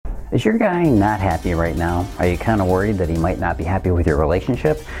Is your guy not happy right now? Are you kind of worried that he might not be happy with your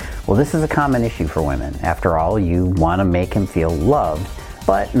relationship? Well, this is a common issue for women. After all, you want to make him feel loved,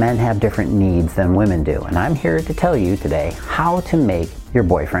 but men have different needs than women do. And I'm here to tell you today how to make your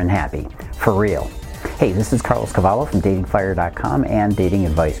boyfriend happy. For real. Hey, this is Carlos Cavallo from datingfire.com and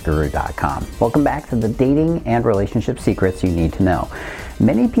datingadviceguru.com. Welcome back to the dating and relationship secrets you need to know.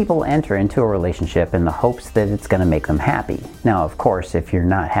 Many people enter into a relationship in the hopes that it's going to make them happy. Now, of course, if you're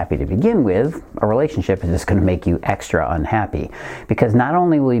not happy to begin with, a relationship is just going to make you extra unhappy. Because not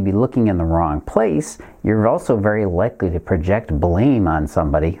only will you be looking in the wrong place, you're also very likely to project blame on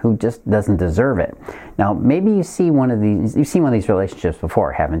somebody who just doesn't deserve it. Now, maybe you've seen one of these relationships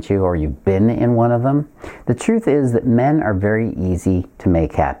before, haven't you? Or you've been in one of them. The truth is that men are very easy to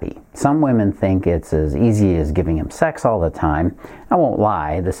make happy. Some women think it's as easy as giving him sex all the time. I won't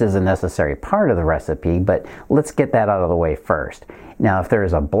lie, this is a necessary part of the recipe, but let's get that out of the way first. Now, if there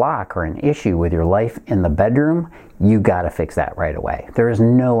is a block or an issue with your life in the bedroom, you got to fix that right away. There is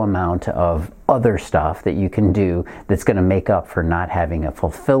no amount of other stuff that you can do that's going to make up for not having a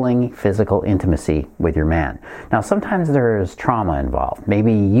fulfilling physical intimacy with your man. Now, sometimes there is trauma involved.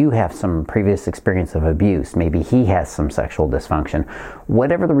 Maybe you have some previous experience of abuse. Maybe he has some sexual dysfunction.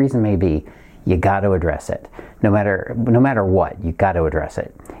 Whatever the reason may be, you got to address it. No matter what, you got to address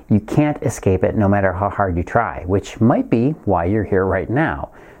it. You can't escape it no matter how hard you try, which might be why you're here right now.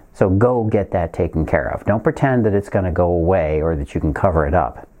 So go get that taken care of. Don't pretend that it's going to go away or that you can cover it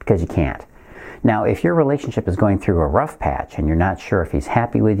up, because you can't. Now, if your relationship is going through a rough patch and you're not sure if he's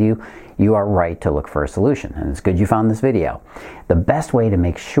happy with you, you are right to look for a solution. And it's good you found this video. The best way to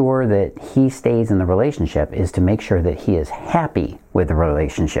make sure that he stays in the relationship is to make sure that he is happy with the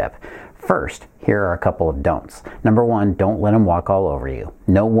relationship. First, here are a couple of don'ts. Number one, don't let him walk all over you.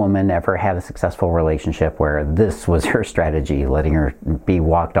 No woman ever had a successful relationship where this was her strategy, letting her be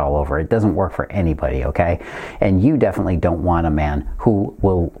walked all over. It doesn't work for anybody, okay? And you definitely don't want a man who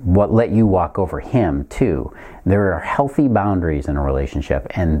will let you walk over him too. There are healthy boundaries in a relationship,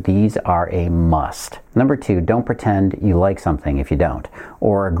 and these are a must. Number two, don't pretend you like something if you don't,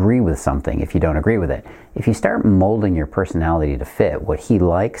 or agree with something if you don't agree with it. If you start molding your personality to fit what he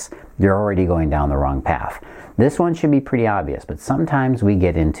likes, you're already going down the wrong path. This one should be pretty obvious, but sometimes we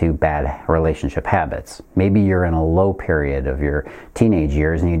get into bad relationship habits. Maybe you're in a low period of your teenage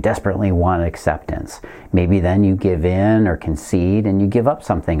years and you desperately want acceptance. Maybe then you give in or concede and you give up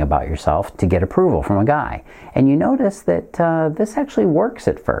something about yourself to get approval from a guy. And you notice that this actually works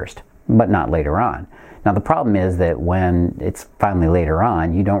at first, but not later on. Now, the problem is that when it's finally later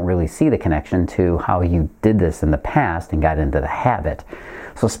on, you don't really see the connection to how you did this in the past and got into the habit.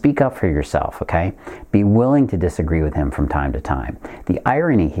 So speak up for yourself, okay? Be willing to disagree with him from time to time. The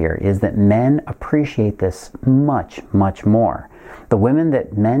irony here is that men appreciate this much, much more. The women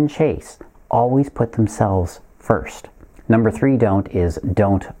that men chase always put themselves first. Number three don't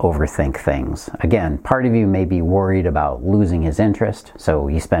overthink things. Again, part of you may be worried about losing his interest, so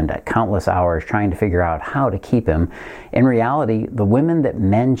you spend countless hours trying to figure out how to keep him. In reality, the women that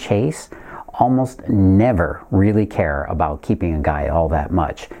men chase almost never really care about keeping a guy all that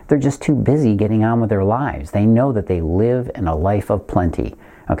much. They're just too busy getting on with their lives. They know that they live in a life of plenty.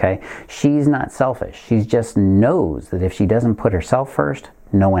 Okay? She's not selfish. She just knows that if she doesn't put herself first,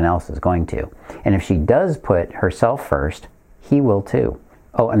 no one else is going to. And if she does put herself first, he will too.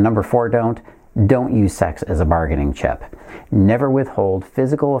 Oh, and number four, don't use sex as a bargaining chip. Never withhold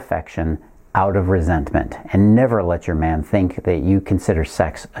physical affection out of resentment, and never let your man think that you consider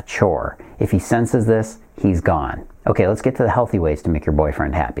sex a chore. If he senses this, he's gone. Okay, let's get to the healthy ways to make your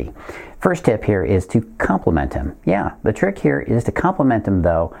boyfriend happy. First tip here is to compliment him. Yeah, the trick here is to compliment him,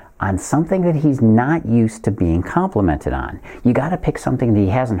 though, on something that he's not used to being complimented on. You got to pick something that he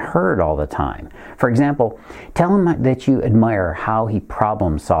hasn't heard all the time. For example, tell him that you admire how he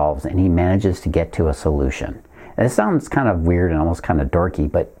problem solves and he manages to get to a solution. This sounds kind of weird and almost kind of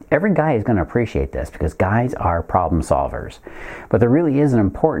dorky, but every guy is going to appreciate this because guys are problem solvers. But there really is an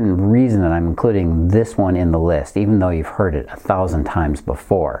important reason that I'm including this one in the list, even though you've heard it 1,000 times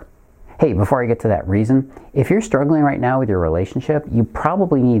before. Hey, before I get to that reason, if you're struggling right now with your relationship, you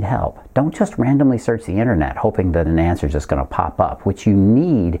probably need help. Don't just randomly search the internet hoping that an answer is just going to pop up. What you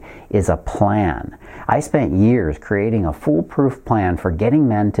need is a plan. I spent years creating a foolproof plan for getting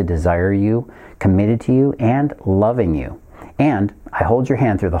men to desire you, committed to you, and loving you. And I hold your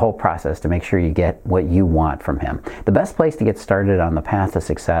hand through the whole process to make sure you get what you want from him. The best place to get started on the path to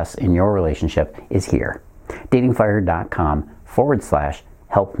success in your relationship is here.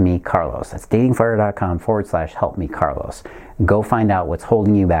 datingfire.com/Help Me Carlos. That's datingfire.com/Help Me Carlos. Go find out what's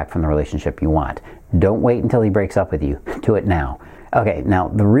holding you back from the relationship you want. Don't wait until he breaks up with you. Do it now. Okay, now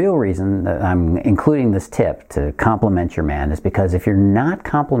the real reason that I'm including this tip to compliment your man is because if you're not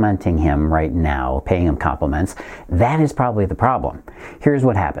complimenting him right now, paying him compliments, that is probably the problem. Here's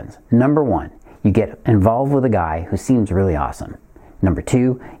what happens. Number one, you get involved with a guy who seems really awesome. Number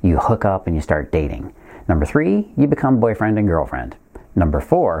two, you hook up and you start dating. Number three, you become boyfriend and girlfriend. Number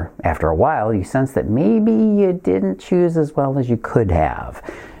four, after a while, you sense that maybe you didn't choose as well as you could have.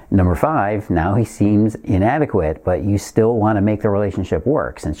 Number five, now he seems inadequate, but you still want to make the relationship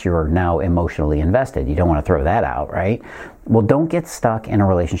work since you're now emotionally invested. You don't want to throw that out, right? Well, don't get stuck in a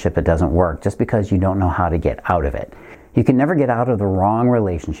relationship that doesn't work just because you don't know how to get out of it. You can never get out of the wrong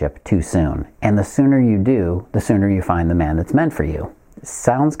relationship too soon. And the sooner you do, the sooner you find the man that's meant for you.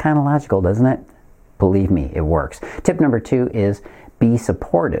 Sounds kind of logical, doesn't it? Believe me, it works. Tip number two is be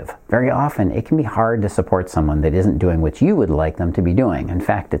supportive. Very often, it can be hard to support someone that isn't doing what you would like them to be doing. In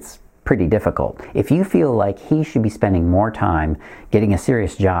fact, it's pretty difficult. If you feel like he should be spending more time getting a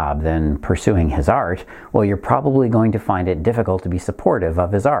serious job than pursuing his art, well, you're probably going to find it difficult to be supportive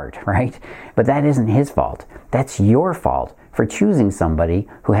of his art, right? But that isn't his fault. That's your fault for choosing somebody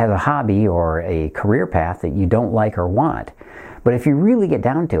who has a hobby or a career path that you don't like or want. But if you really get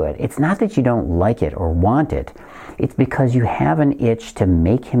down to it, it's not that you don't like it or want it. It's because you have an itch to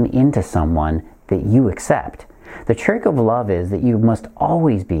make him into someone that you accept. The trick of love is that you must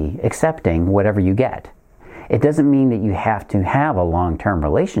always be accepting whatever you get. It doesn't mean that you have to have a long-term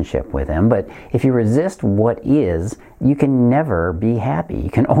relationship with him, but if you resist what is, you can never be happy. You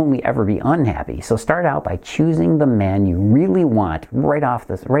can only ever be unhappy. So start out by choosing the man you really want right at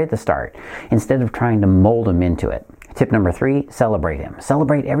the start, instead of trying to mold him into it. Tip number three, celebrate him.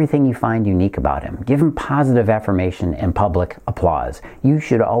 Celebrate everything you find unique about him. Give him positive affirmation and public applause. You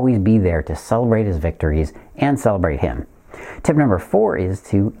should always be there to celebrate his victories and celebrate him. Tip number four is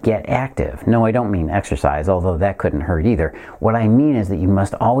to get active. No, I don't mean exercise, although that couldn't hurt either. What I mean is that you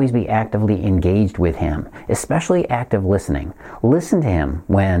must always be actively engaged with him, especially active listening. Listen to him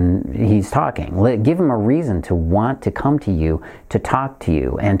when he's talking. Give him a reason to want to come to you, to talk to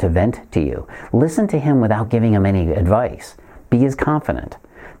you, and to vent to you. Listen to him without giving him any advice. Be as confident.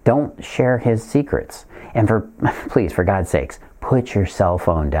 Don't share his secrets. And please, for God's sakes, put your cell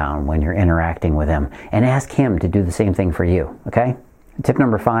phone down when you're interacting with him and ask him to do the same thing for you, okay? Tip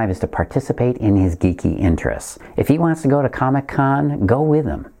number five is to participate in his geeky interests. If he wants to go to Comic-Con, go with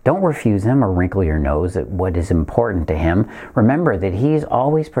him. Don't refuse him or wrinkle your nose at what is important to him. Remember that he's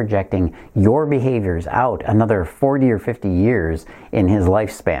always projecting your behaviors out another 40 or 50 years in his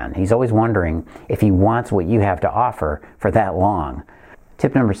lifespan. He's always wondering if he wants what you have to offer for that long.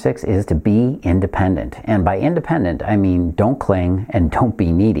 Tip number six is to be independent. And by independent, I mean don't cling and don't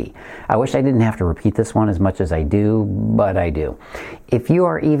be needy. I wish I didn't have to repeat this one as much as I do, but I do. If you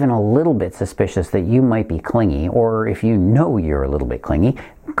are even a little bit suspicious that you might be clingy, or if you know you're a little bit clingy,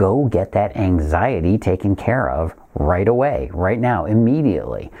 go get that anxiety taken care of right away, right now,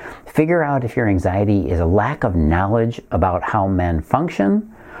 immediately. Figure out if your anxiety is a lack of knowledge about how men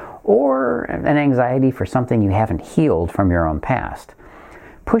function, or an anxiety for something you haven't healed from your own past.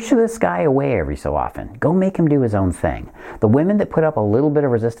 Push this guy away every so often. Go make him do his own thing. The women that put up a little bit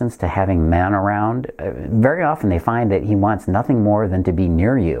of resistance to having men around, very often they find that he wants nothing more than to be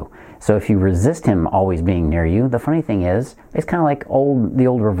near you. So if you resist him always being near you, the funny thing is, it's kind of like the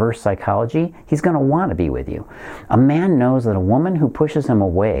old reverse psychology. He's going to want to be with you. A man knows that a woman who pushes him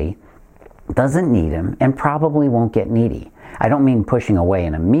away doesn't need him and probably won't get needy. I don't mean pushing away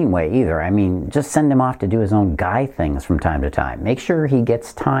in a mean way either. I mean just send him off to do his own guy things from time to time. Make sure he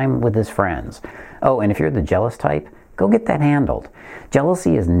gets time with his friends. Oh, and if you're the jealous type, go get that handled.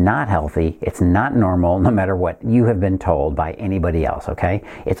 Jealousy is not healthy. It's not normal, no matter what you have been told by anybody else, okay?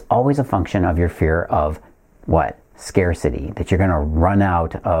 It's always a function of your fear of what? Scarcity, that you're going to run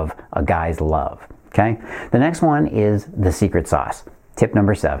out of a guy's love, okay? The next one is the secret sauce. Tip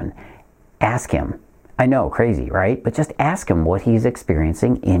number 7. Ask him. I know, crazy, right? But just ask him what he's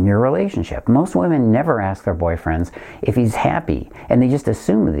experiencing in your relationship. Most women never ask their boyfriends if he's happy, and they just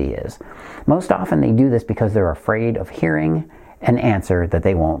assume that he is. Most often they do this because they're afraid of hearing an answer that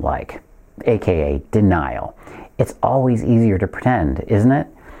they won't like, aka denial. It's always easier to pretend, isn't it?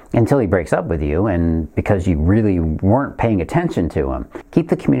 Until he breaks up with you, and because you really weren't paying attention to him. Keep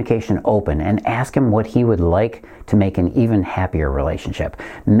the communication open and ask him what he would like to make an even happier relationship.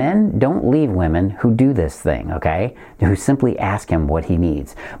 Men don't leave women who do this thing, okay? Who simply ask him what he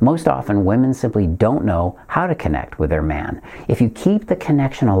needs. Most often, women simply don't know how to connect with their man. If you keep the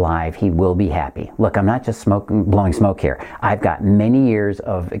connection alive, he will be happy. Look, I'm not just blowing smoke here. I've got many years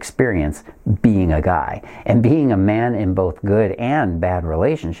of experience being a guy. And being a man in both good and bad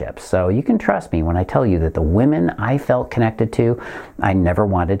relationships relationships. So you can trust me when I tell you that the women I felt connected to, I never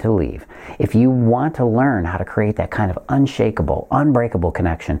wanted to leave. If you want to learn how to create that kind of unshakable, unbreakable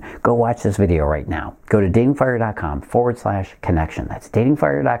connection, go watch this video right now. Go to datingfire.com/connection. That's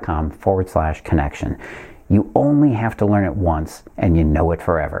datingfire.com/connection. You only have to learn it once and you know it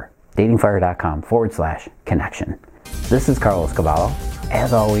forever. datingfire.com/connection. This is Carlos Cavallo.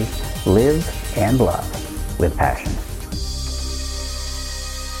 As always, live and love with passion.